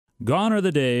Gone are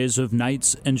the days of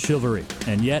knights and chivalry,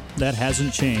 and yet that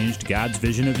hasn't changed God's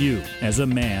vision of you as a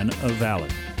man of valor.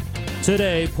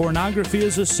 Today, pornography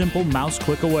is a simple mouse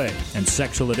click away, and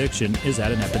sexual addiction is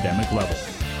at an epidemic level.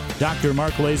 Dr.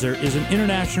 Mark Laaser is an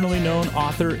internationally known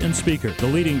author and speaker, the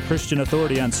leading Christian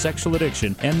authority on sexual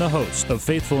addiction, and the host of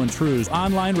Faithful and True's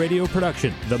online radio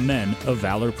production, the Men of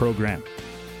Valor Program.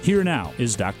 Here now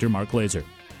is Dr. Mark Laaser.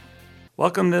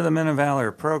 Welcome to the Men of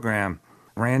Valor Program.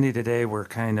 Randy, today we're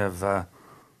kind of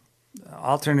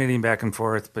alternating back and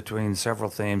forth between several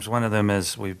themes. One of them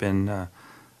is we've been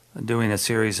doing a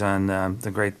series on the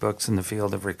great books in the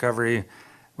field of recovery.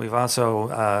 We've also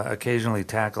occasionally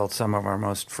tackled some of our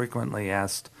most frequently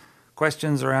asked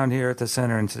questions around here at the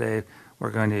center, and today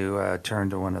we're going to turn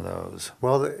to one of those.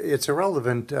 Well, it's a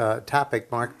relevant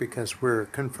topic, Mark, because we're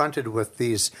confronted with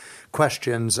these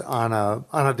questions on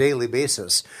a daily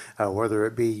basis, whether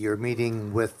it be you're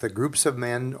meeting with the groups of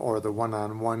men or the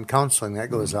one-on-one counseling that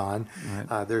goes on.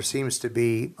 Right. There seems to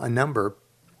be a number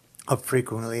of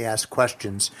frequently asked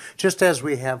questions, just as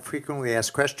we have frequently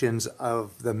asked questions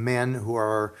of the men who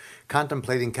are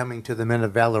contemplating coming to the Men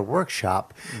of Valor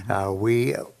workshop. Mm-hmm.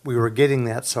 We were getting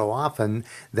that so often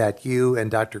that you and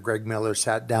Dr. Greg Miller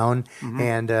sat down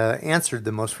and answered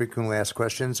the most frequently asked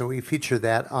questions, and we feature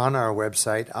that on our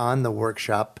website, on the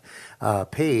workshop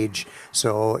page.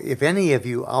 So if any of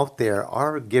you out there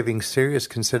are giving serious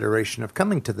consideration of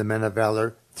coming to the Men of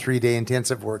Valor 3-day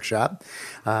intensive workshop,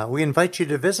 we invite you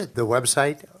to visit the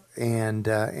website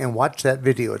and watch that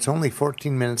video. It's only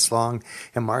 14 minutes long,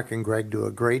 and Mark and Greg do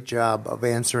a great job of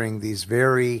answering these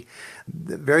very,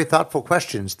 very thoughtful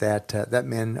questions that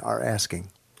men are asking.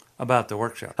 About the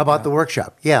workshop. About the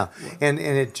workshop, yeah. And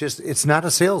it's not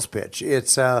a sales pitch.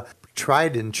 It's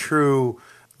tried and true.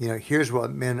 Here's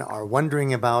what men are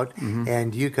wondering about,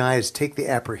 and you guys take the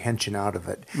apprehension out of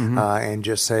it and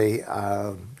just say,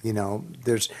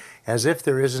 there's, as if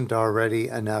there isn't already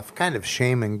enough kind of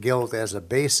shame and guilt as a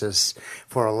basis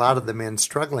for a lot of the men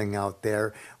struggling out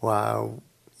there.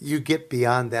 You get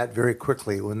beyond that very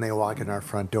quickly when they walk in our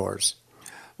front doors.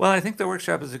 Well, I think the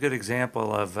workshop is a good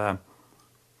example of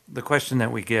the question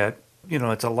that we get.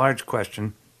 It's a large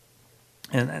question,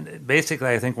 and basically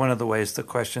I think one of the ways the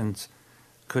questions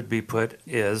could be put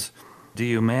is, do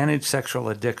you manage sexual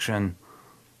addiction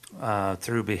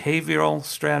through behavioral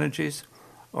strategies,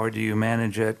 or do you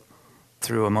manage it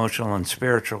through emotional and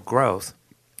spiritual growth?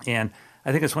 And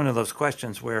I think it's one of those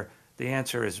questions where the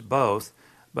answer is both,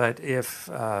 but if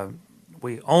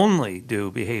we only do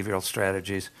behavioral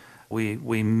strategies,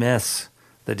 we miss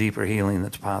the deeper healing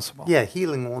that's possible. Yeah,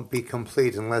 healing won't be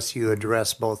complete unless you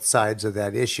address both sides of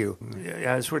that issue.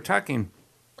 As we're talking,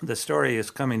 the story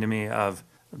is coming to me of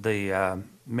the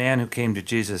man who came to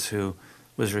Jesus who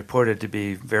was reported to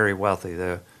be very wealthy,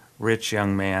 the rich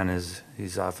young man as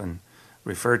he's often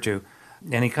referred to.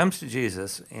 And he comes to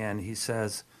Jesus and he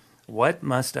says, "What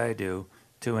must I do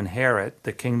to inherit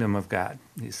the kingdom of God?"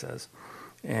 he says.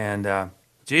 And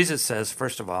Jesus says,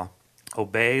 first of all,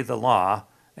 obey the law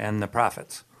and the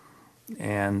prophets.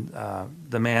 And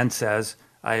the man says,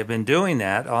 "I have been doing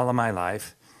that all of my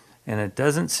life, and it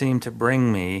doesn't seem to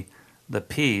bring me the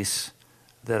peace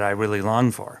that I really long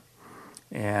for."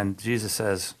 And Jesus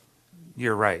says,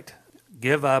 "You're right.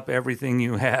 Give up everything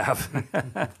you have."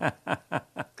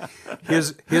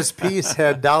 His peace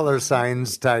had dollar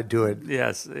signs tied to it.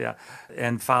 Yes, yeah.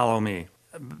 "And follow me."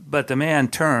 But the man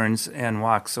turns and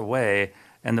walks away,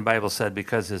 and the Bible said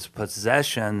because his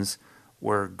possessions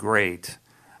were great.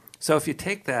 So if you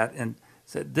take that and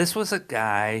say, this was a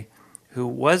guy who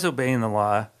was obeying the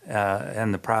law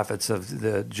and the prophets of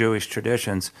the Jewish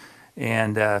traditions,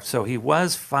 and so he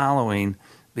was following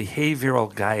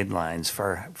behavioral guidelines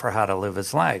for how to live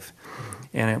his life.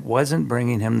 And it wasn't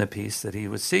bringing him the peace that he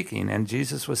was seeking. And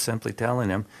Jesus was simply telling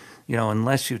him,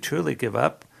 unless you truly give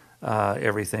up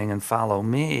everything and follow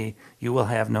me, you will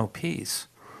have no peace.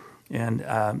 And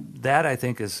that, I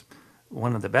think, is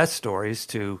one of the best stories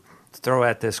to throw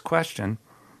at this question.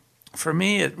 For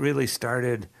me, it really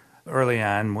started early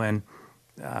on when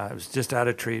I was just out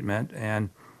of treatment. And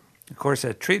of course,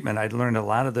 at treatment, I'd learned a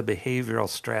lot of the behavioral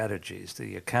strategies,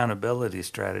 the accountability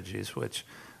strategies, which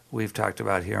we've talked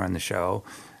about here on the show.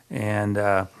 And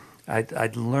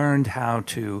I'd learned how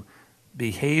to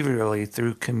behaviorally,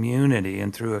 through community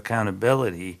and through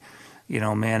accountability,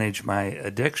 manage my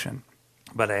addiction.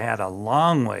 But I had a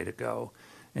long way to go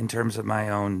in terms of my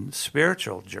own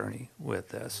spiritual journey with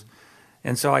this.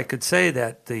 And so I could say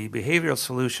that the behavioral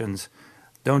solutions,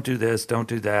 don't do this, don't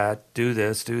do that, do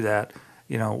this, do that,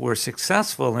 were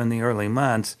successful in the early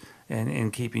months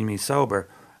in keeping me sober.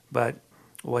 But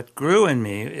what grew in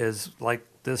me is like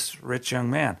this rich young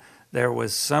man. there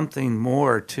was something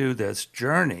more to this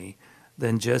journey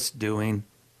than just doing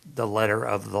the letter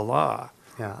of the law.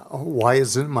 Yeah. Why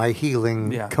isn't my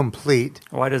healing complete?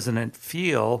 Why doesn't it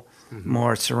feel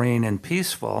more serene and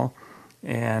peaceful?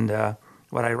 And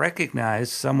what I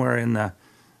recognized somewhere in the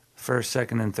first,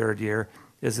 second, and third year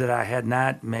is that I had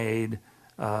not made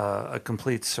a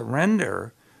complete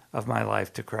surrender of my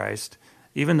life to Christ,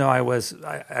 even though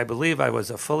I believe I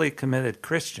was a fully committed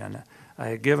Christian. I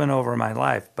had given over my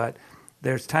life, but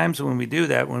there's times when we do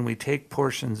that, when we take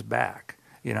portions back,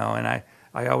 and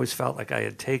I always felt like I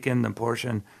had taken the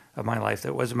portion of my life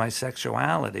that was my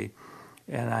sexuality,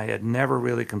 and I had never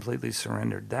really completely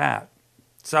surrendered that.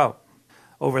 So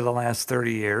over the last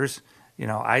 30 years,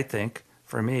 I think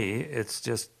for me, it's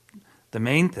just the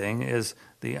main thing is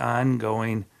the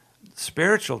ongoing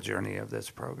spiritual journey of this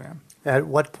program. At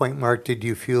what point, Mark, did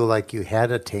you feel like you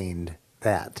had attained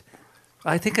that?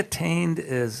 I think attained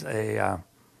is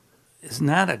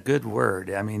not a good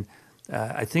word. I mean,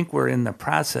 I think we're in the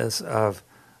process of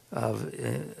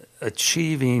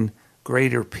achieving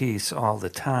greater peace all the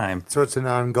time. So it's an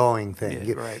ongoing thing.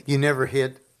 Yeah, right. You never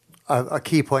hit a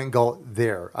key point and go,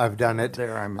 there, I've done it.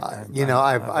 There, I've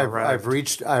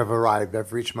arrived.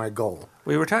 I've reached my goal.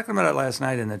 We were talking about it last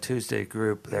night in the Tuesday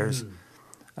group. There's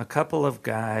a couple of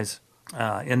guys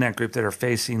in that group that are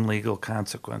facing legal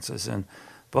consequences, and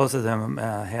both of them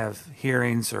have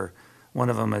hearings, or one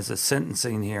of them is a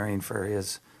sentencing hearing for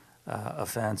his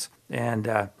offense.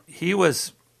 And he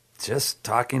was just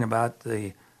talking about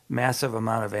the massive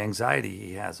amount of anxiety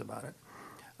he has about it.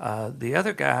 The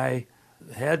other guy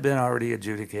had been already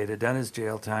adjudicated, done his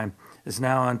jail time, is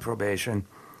now on probation,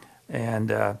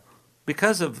 and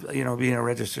because of being a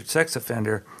registered sex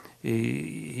offender,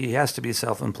 he has to be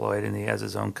self-employed, and he has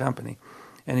his own company.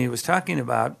 And he was talking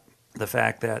about the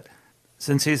fact that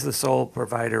since he's the sole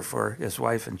provider for his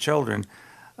wife and children,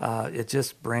 it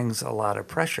just brings a lot of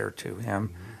pressure to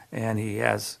him, and he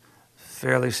has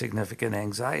fairly significant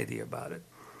anxiety about it.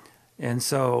 And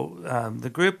so the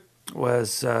group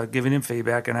was giving him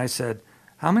feedback, and I said,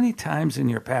 how many times in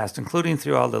your past, including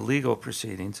through all the legal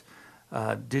proceedings,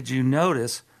 did you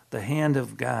notice the hand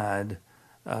of God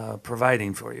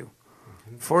providing for you?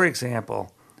 For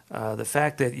example, the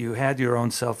fact that you had your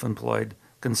own self-employed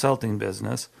consulting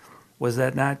business, was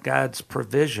that not God's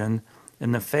provision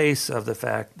in the face of the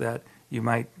fact that you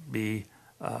might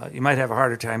have a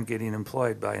harder time getting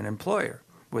employed by an employer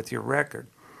with your record?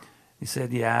 He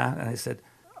said, yeah. And I said,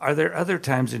 are there other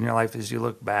times in your life as you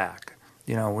look back,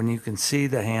 when you can see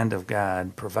the hand of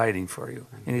God providing for you?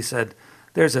 And he said,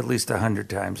 there's at least 100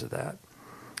 times of that.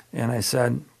 And I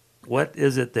said, what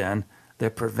is it then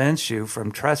that prevents you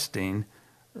from trusting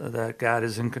that God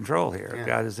is in control here? Yeah.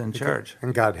 God is in charge.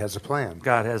 And God has a plan.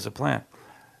 God has a plan.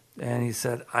 And he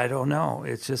said, I don't know.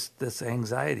 It's just this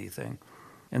anxiety thing.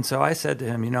 And so I said to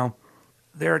him,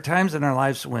 there are times in our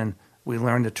lives when we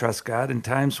learn to trust God, and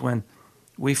times when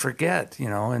we forget,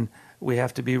 and we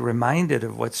have to be reminded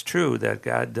of what's true, that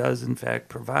God does in fact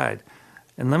provide.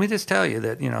 And let me just tell you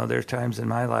that, there's times in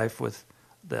my life with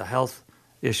the health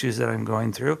issues that I'm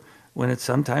going through when it's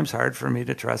sometimes hard for me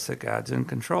to trust that God's in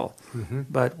control.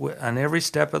 But on every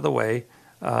step of the way,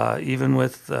 even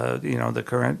with, the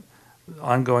current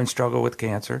ongoing struggle with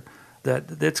cancer,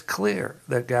 that it's clear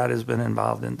that God has been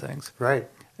involved in things. Right.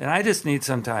 And I just need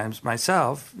sometimes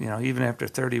myself, even after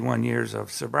 31 years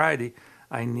of sobriety,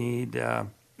 I need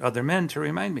other men to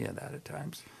remind me of that at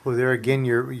times. Well, there again,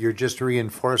 you're just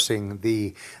reinforcing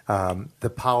the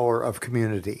power of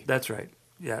community. That's right.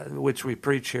 Yeah, which we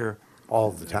preach here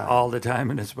all the time. All the time,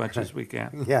 and as much as we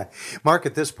can. Yeah. Mark,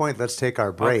 at this point, let's take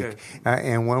our break. Okay.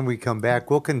 And when we come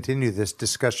back, we'll continue this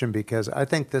discussion, because I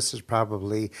think this is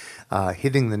probably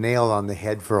hitting the nail on the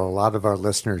head for a lot of our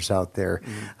listeners out there.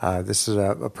 This is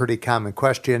a pretty common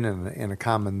question and a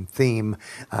common theme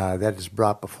that is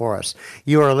brought before us.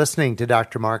 You are listening to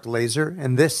Dr. Mark Laaser,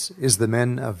 and this is the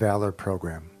Men of Valor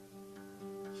Program.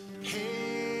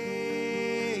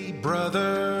 Hey,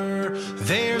 brother,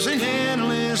 there's an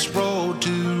endless road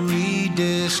to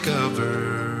rediscover.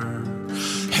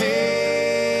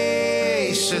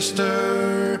 Hey,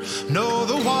 sister, know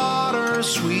the water's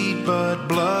sweet, but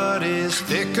blood is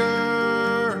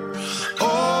thicker.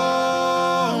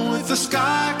 Oh, if the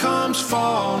sky comes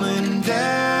falling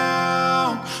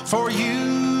down for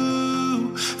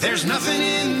you, there's nothing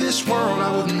in this world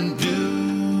I wouldn't do.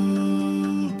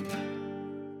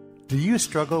 Do you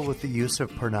struggle with the use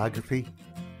of pornography?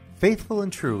 Faithful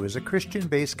and True is a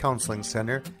Christian-based counseling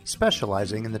center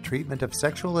specializing in the treatment of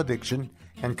sexual addiction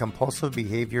and compulsive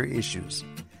behavior issues.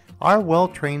 Our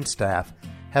well-trained staff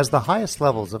has the highest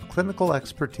levels of clinical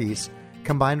expertise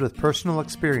combined with personal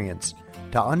experience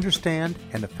to understand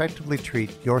and effectively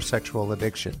treat your sexual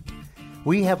addiction.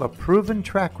 We have a proven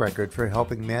track record for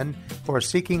helping men who are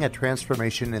seeking a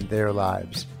transformation in their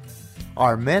lives.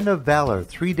 Our Men of Valor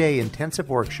 3-day intensive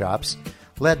workshops,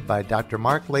 led by Dr.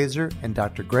 Mark Laaser and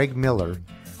Dr. Greg Miller,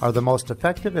 are the most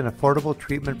effective and affordable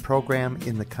treatment program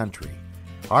in the country.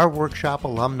 Our workshop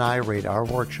alumni rate our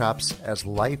workshops as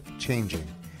life-changing.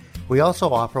 We also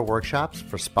offer workshops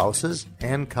for spouses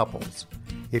and couples.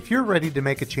 If you're ready to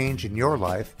make a change in your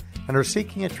life and are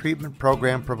seeking a treatment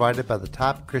program provided by the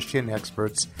top Christian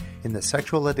experts in the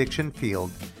sexual addiction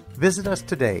field, visit us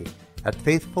today at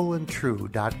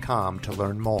faithfulandtrue.com to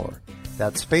learn more.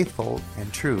 That's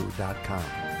faithfulandtrue.com.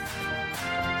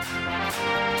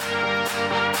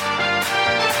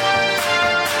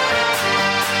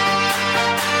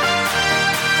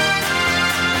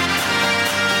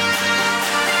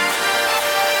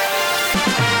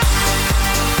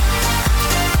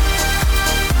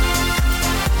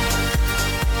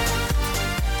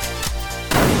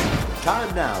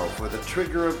 Time now for the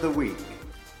Trigger of the Week.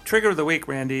 Trigger of the Week,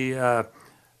 Randy.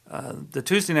 The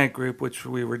Tuesday night group, which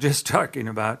we were just talking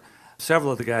about,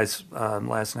 several of the guys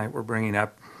last night were bringing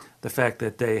up the fact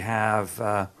that they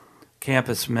have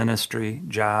campus ministry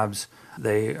jobs.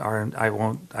 They are, I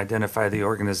won't identify the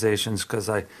organizations because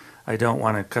I don't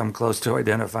want to come close to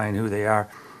identifying who they are,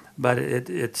 but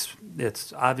it's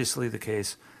obviously the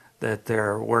case that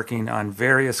they're working on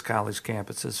various college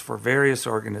campuses for various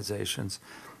organizations,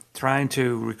 trying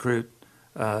to recruit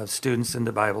students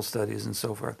into Bible studies and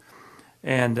so forth.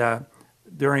 And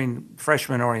during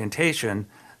freshman orientation,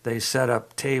 they set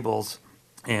up tables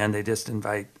and they just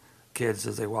invite kids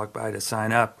as they walk by to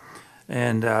sign up.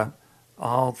 And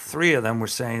all three of them were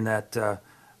saying that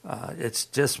it's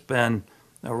just been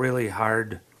a really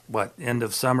hard, end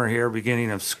of summer here,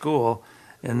 beginning of school,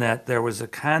 and that there was a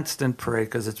constant parade,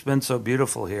 because it's been so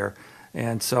beautiful here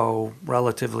and so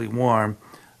relatively warm,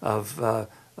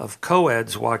 of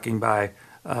co-eds walking by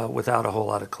without a whole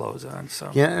lot of clothes on.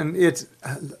 So yeah, and it's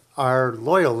our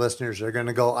loyal listeners are going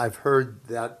to go, I've heard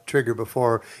that trigger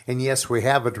before, and yes, we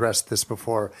have addressed this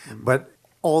before, but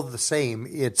all the same,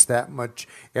 it's that much,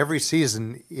 every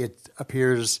season it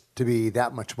appears to be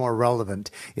that much more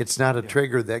relevant. It's not a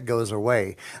trigger that goes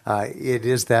away. It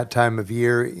is that time of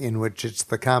year in which it's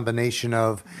the combination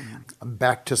of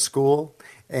back to school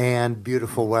and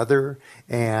beautiful weather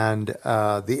and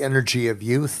the energy of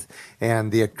youth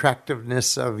and the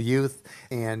attractiveness of youth.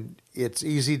 And it's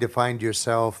easy to find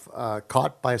yourself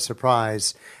caught by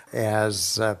surprise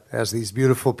as these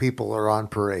beautiful people are on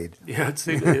parade. Yeah,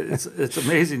 it's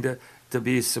amazing to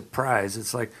be surprised.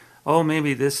 It's like, oh,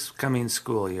 maybe this coming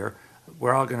school year,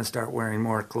 we're all going to start wearing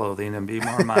more clothing and be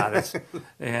more modest,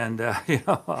 and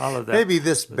all of that. Maybe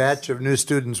this batch of new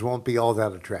students won't be all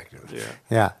that attractive.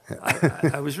 Yeah.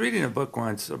 I was reading a book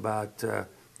once about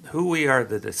who we are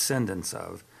the descendants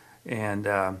of, and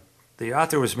the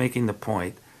author was making the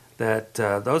point that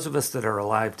those of us that are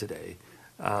alive today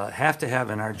have to have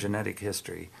in our genetic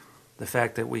history the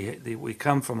fact that we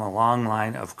come from a long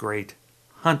line of great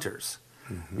hunters,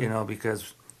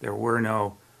 because there were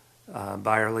no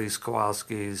Byerly's,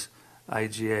 Kowalski's,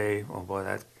 IGA. Oh boy,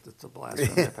 that's a blast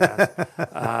from the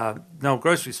past. No,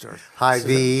 grocery stores.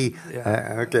 Hy-Vee.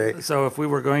 Okay. So if we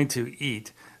were going to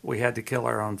eat, we had to kill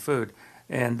our own food,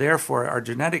 and therefore our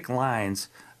genetic lines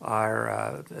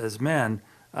are, as men,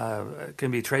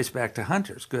 can be traced back to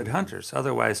hunters, good hunters.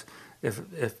 Otherwise, if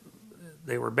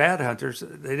they were bad hunters,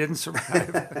 they didn't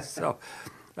survive. So,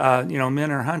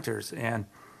 men are hunters, and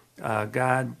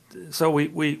God. So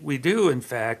we do, in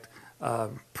fact,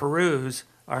 peruse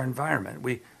our environment.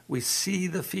 We see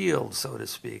the field, so to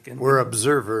speak, and we're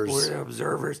observers. We're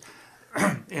observers,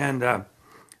 and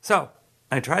so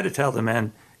I try to tell the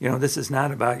men, this is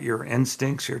not about your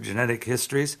instincts, your genetic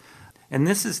histories, and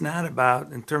this is not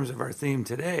about, in terms of our theme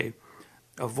today,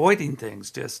 avoiding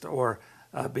things or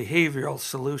behavioral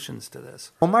solutions to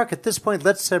this. Well, Mark, at this point,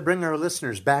 let's bring our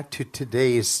listeners back to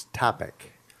today's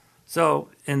topic. So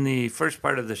in the first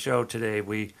part of the show today,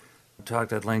 we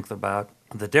talked at length about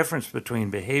the difference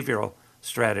between behavioral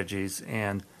strategies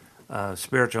and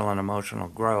spiritual and emotional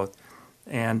growth.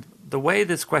 And the way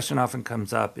this question often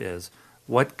comes up is,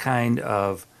 what kind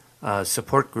of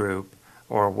support group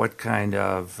or what kind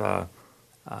of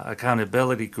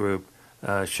accountability group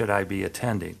should I be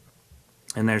attending?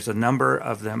 And there's a number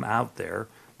of them out there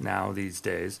now these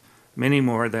days, many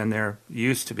more than there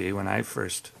used to be when I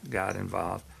first got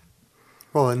involved.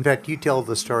 Well, in fact, you tell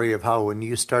the story of how when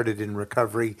you started in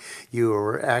recovery, you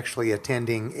were actually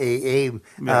attending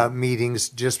AA meetings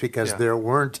just because there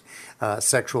weren't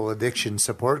sexual addiction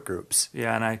support groups.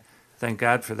 Yeah, and I thank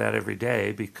God for that every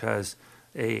day, because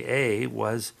AA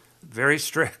was very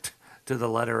strict to the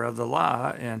letter of the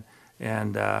law, and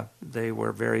they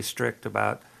were very strict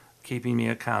about keeping me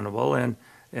accountable, and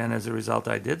as a result,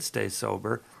 I did stay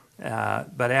sober.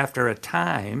 But after a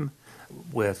time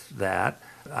with that,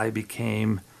 I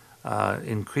became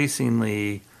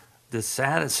increasingly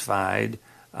dissatisfied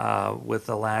with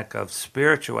the lack of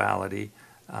spirituality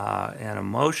and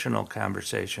emotional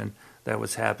conversation that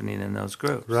was happening in those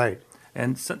groups. Right.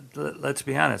 And so, let's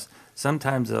be honest,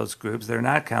 sometimes those groups, they're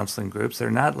not counseling groups,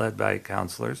 they're not led by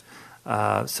counselors.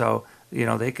 So,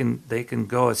 they can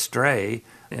go astray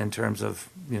in terms of,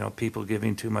 people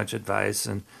giving too much advice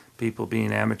and people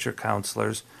being amateur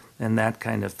counselors and that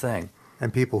kind of thing.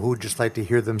 And people who just like to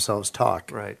hear themselves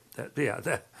talk. Right.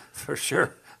 That for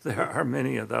sure. There are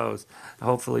many of those,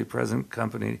 hopefully present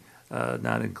company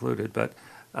not included. But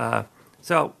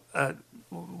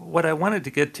what I wanted to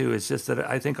get to is just that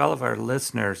I think all of our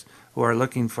listeners who are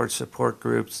looking for support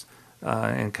groups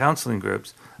and counseling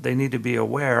groups, they need to be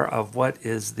aware of what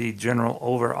is the general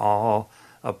overall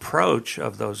approach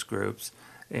of those groups.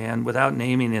 And without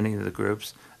naming any of the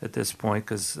groups at this point,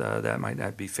 because that might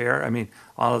not be fair. I mean,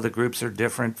 all of the groups are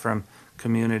different from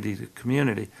community to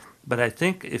community. But I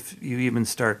think if you even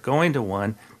start going to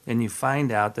one and you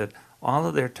find out that all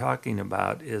of they're talking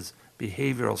about is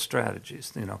behavioral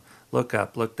strategies, look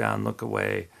up, look down, look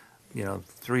away,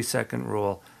 3-second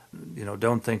rule,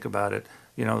 don't think about it,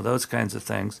 those kinds of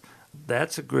things.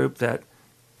 That's a group that,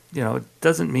 it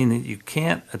doesn't mean that you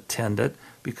can't attend it,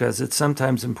 because it's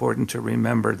sometimes important to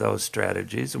remember those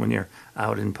strategies when you're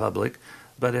out in public.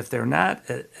 But if they're not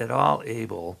at all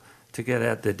able to get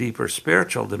at the deeper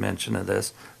spiritual dimension of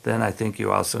this, then I think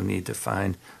you also need to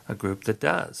find a group that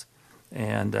does.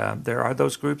 And there are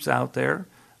those groups out there.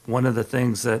 One of the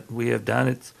things that we have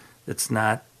done, it's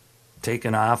not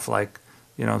taken off like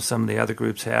some of the other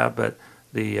groups have, but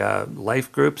the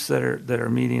life groups that are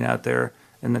meeting out there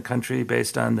in the country,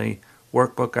 based on the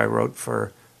workbook I wrote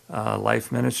for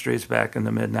Life Ministries back in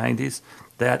the mid-'90s,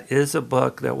 that is a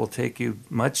book that will take you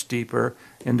much deeper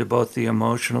into both the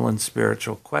emotional and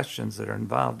spiritual questions that are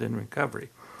involved in recovery.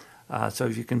 So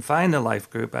if you can find a life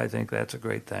group, I think that's a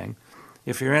great thing.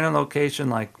 If you're in a location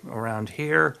like around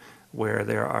here where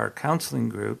there are counseling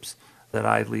groups that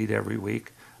I lead every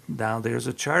week, now there's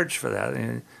a charge for that.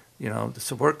 And, the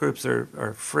support groups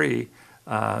are free,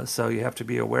 so you have to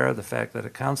be aware of the fact that a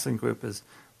counseling group is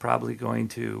probably going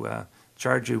to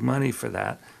charge you money for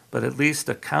that. But at least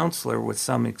a counselor with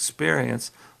some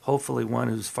experience, hopefully one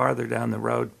who's farther down the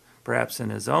road, perhaps in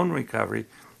his own recovery,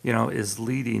 is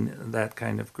leading that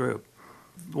kind of group.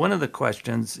 One of the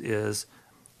questions is,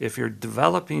 if you're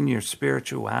developing your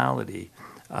spirituality,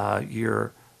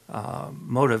 your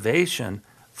motivation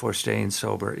for staying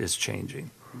sober is changing.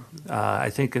 I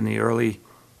think in the early,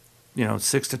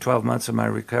 6 to 12 months of my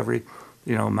recovery,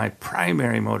 my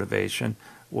primary motivation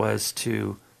was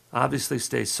to obviously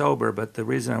stay sober, but the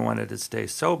reason I wanted to stay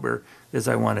sober is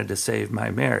I wanted to save my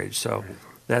marriage. So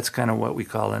that's kind of what we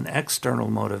call an external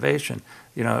motivation.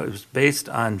 It was based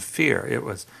on fear. It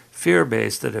was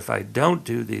fear-based that if I don't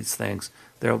do these things,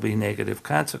 there will be negative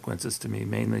consequences to me,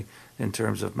 mainly in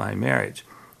terms of my marriage.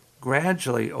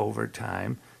 Gradually over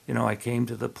time, I came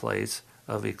to the place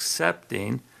of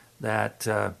accepting that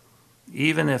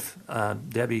even if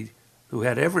Debbie, who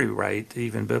had every right,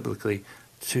 even biblically,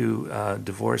 to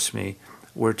divorce me,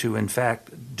 were to in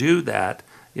fact do that,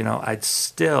 I'd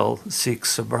still seek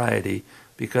sobriety,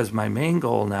 because my main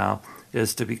goal now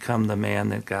is to become the man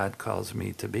that God calls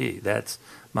me to be. That's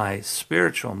my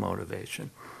spiritual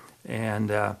motivation.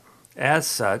 And as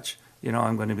such,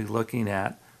 I'm going to be looking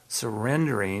at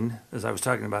surrendering, as I was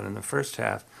talking about in the first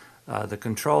half, the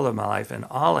control of my life and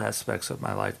all aspects of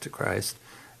my life to Christ,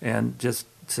 and just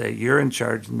say, you're in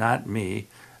charge, not me.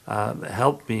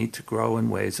 Help me to grow in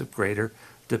ways of greater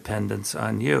dependence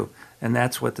on you. And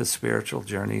that's what the spiritual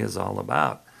journey is all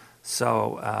about.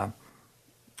 So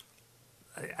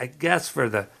I guess for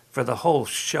the whole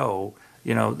show,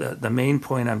 the main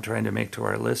point I'm trying to make to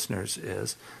our listeners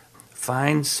is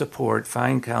find support,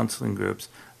 find counseling groups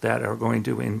that are going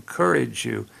to encourage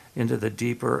you into the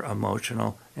deeper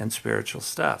emotional and spiritual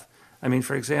stuff. I mean,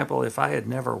 for example, if I had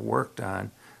never worked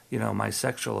on, my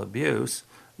sexual abuse,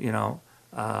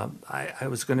 I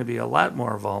was going to be a lot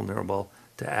more vulnerable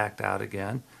to act out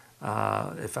again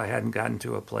if I hadn't gotten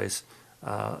to a place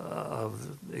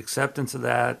of acceptance of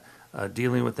that,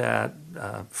 dealing with that,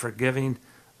 forgiving,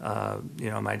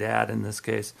 my dad in this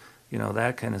case,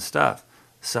 that kind of stuff.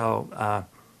 So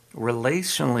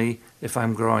relationally, if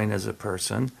I'm growing as a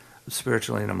person,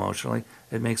 spiritually and emotionally,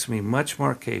 it makes me much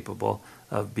more capable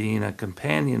of being a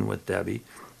companion with Debbie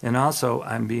And also,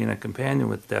 I'm being a companion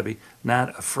with Debbie,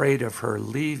 not afraid of her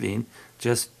leaving,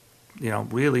 just,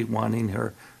 really wanting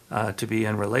her to be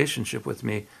in relationship with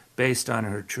me based on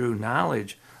her true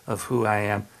knowledge of who I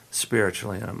am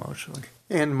spiritually and emotionally.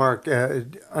 And Mark,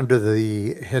 under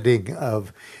the heading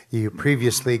of, you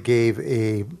previously gave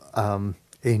a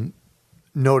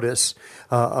notice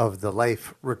of the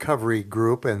Life Recovery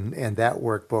Group and that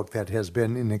workbook that has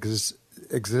been in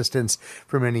existence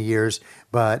for many years,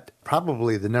 but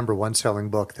probably the number one selling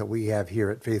book that we have here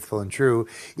at Faithful and True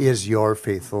is your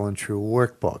Faithful and True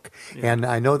workbook. Yeah. And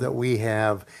I know that we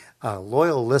have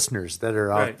loyal listeners that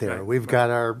are out there. We've got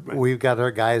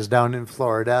our guys down in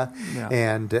Florida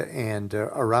and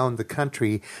around the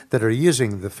country that are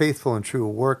using the Faithful and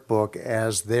True workbook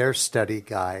as their study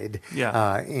guide.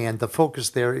 Yeah. And the focus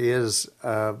there is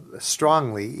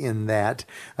strongly in that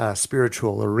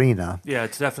spiritual arena. Yeah,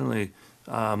 it's definitely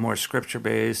more scripture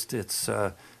based. It's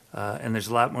and there's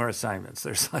a lot more assignments.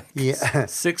 There's like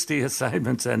 60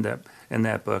 assignments in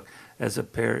that book as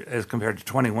compared to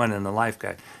 21 in the Life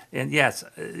Guide. And yes,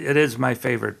 it is my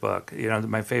favorite book,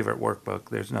 my favorite workbook.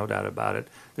 There's no doubt about it.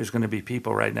 There's going to be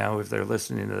people right now, if they're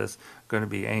listening to this, going to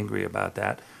be angry about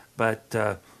that. But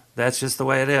that's just the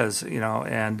way it is,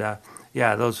 And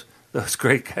those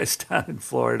great guys down in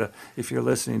Florida, if you're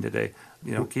listening today,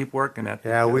 keep working at it.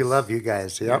 Yeah, we love you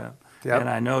guys. Yep. Yeah. Yep. And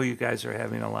I know you guys are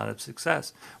having a lot of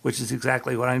success, which is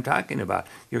exactly what I'm talking about.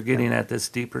 You're getting at this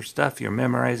deeper stuff. You're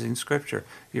memorizing Scripture.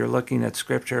 You're looking at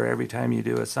Scripture every time you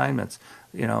do assignments.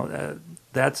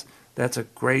 That's a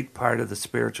great part of the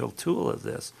spiritual tool of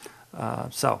this.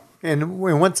 And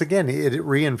once again, it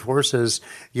reinforces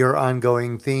your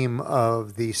ongoing theme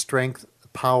of the strength,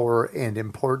 power, and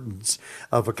importance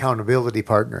of accountability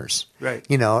partners. Right.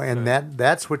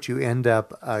 That's what you end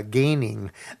up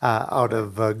gaining out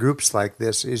of groups like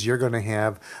this, is you're going to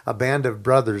have a band of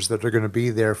brothers that are going to be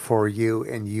there for you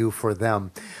and you for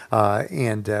them.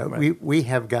 We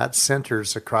have got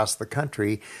centers across the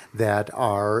country that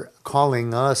are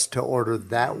calling us to order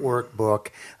that workbook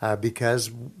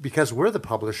because we're the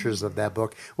publishers of that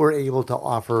book. We're able to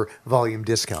offer volume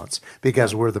discounts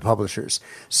because we're the publishers.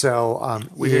 So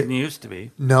we didn't used to be.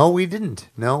 No, we didn't.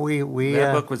 No, we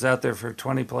that book was out there for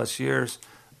 20 plus years,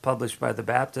 published by the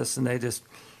Baptists, and they just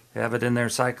have it in their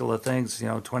cycle of things.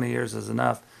 20 years is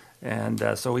enough.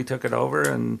 And so we took it over,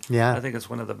 and I think it's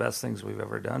one of the best things we've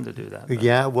ever done to do that.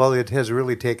 Yeah, well, it has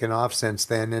really taken off since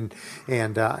then,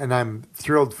 and I'm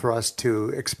thrilled for us to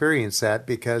experience that,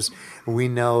 because we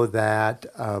know that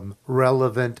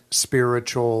relevant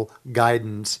spiritual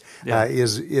guidance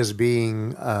is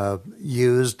being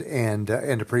used and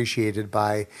appreciated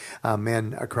by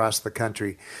men across the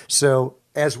country. So,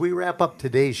 as we wrap up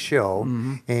today's show,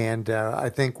 and I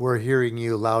think we're hearing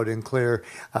you loud and clear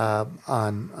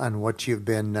on what you've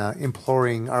been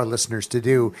imploring our listeners to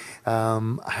do,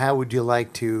 how would you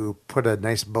like to put a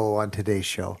nice bow on today's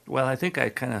show? Well, I think I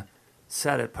kind of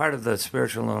said it. Part of the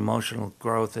spiritual and emotional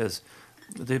growth is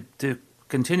to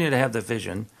continue to have the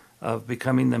vision of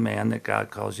becoming the man that God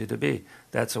calls you to be.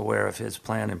 That's aware of His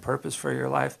plan and purpose for your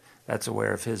life. That's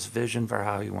aware of His vision for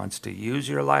how He wants to use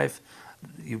your life.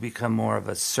 You become more of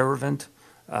a servant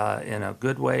in a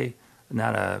good way,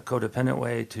 not a codependent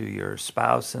way, to your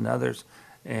spouse and others.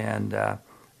 And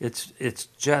it's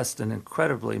just an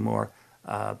incredibly more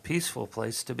peaceful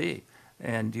place to be.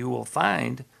 And you will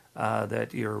find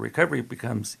that your recovery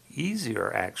becomes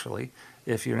easier, actually,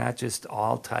 if you're not just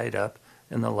all tied up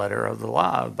in the letter of the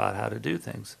law about how to do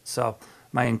things. So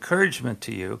my encouragement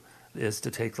to you is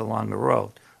to take the longer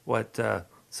road, what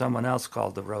someone else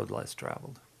called the road less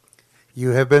traveled.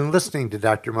 You have been listening to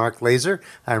Dr. Mark Laaser.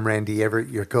 I'm Randy Evert,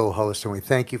 your co-host, and we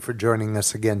thank you for joining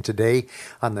us again today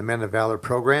on the Men of Valor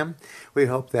program. We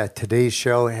hope that today's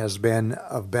show has been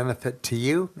of benefit to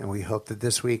you, and we hope that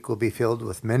this week will be filled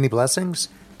with many blessings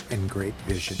and great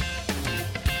vision.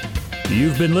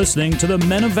 You've been listening to the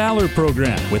Men of Valor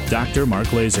program with Dr.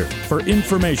 Mark Laaser. For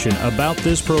information about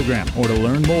this program or to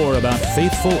learn more about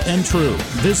Faithful and True,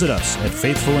 visit us at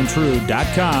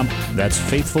faithfulandtrue.com. That's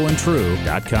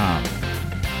faithfulandtrue.com.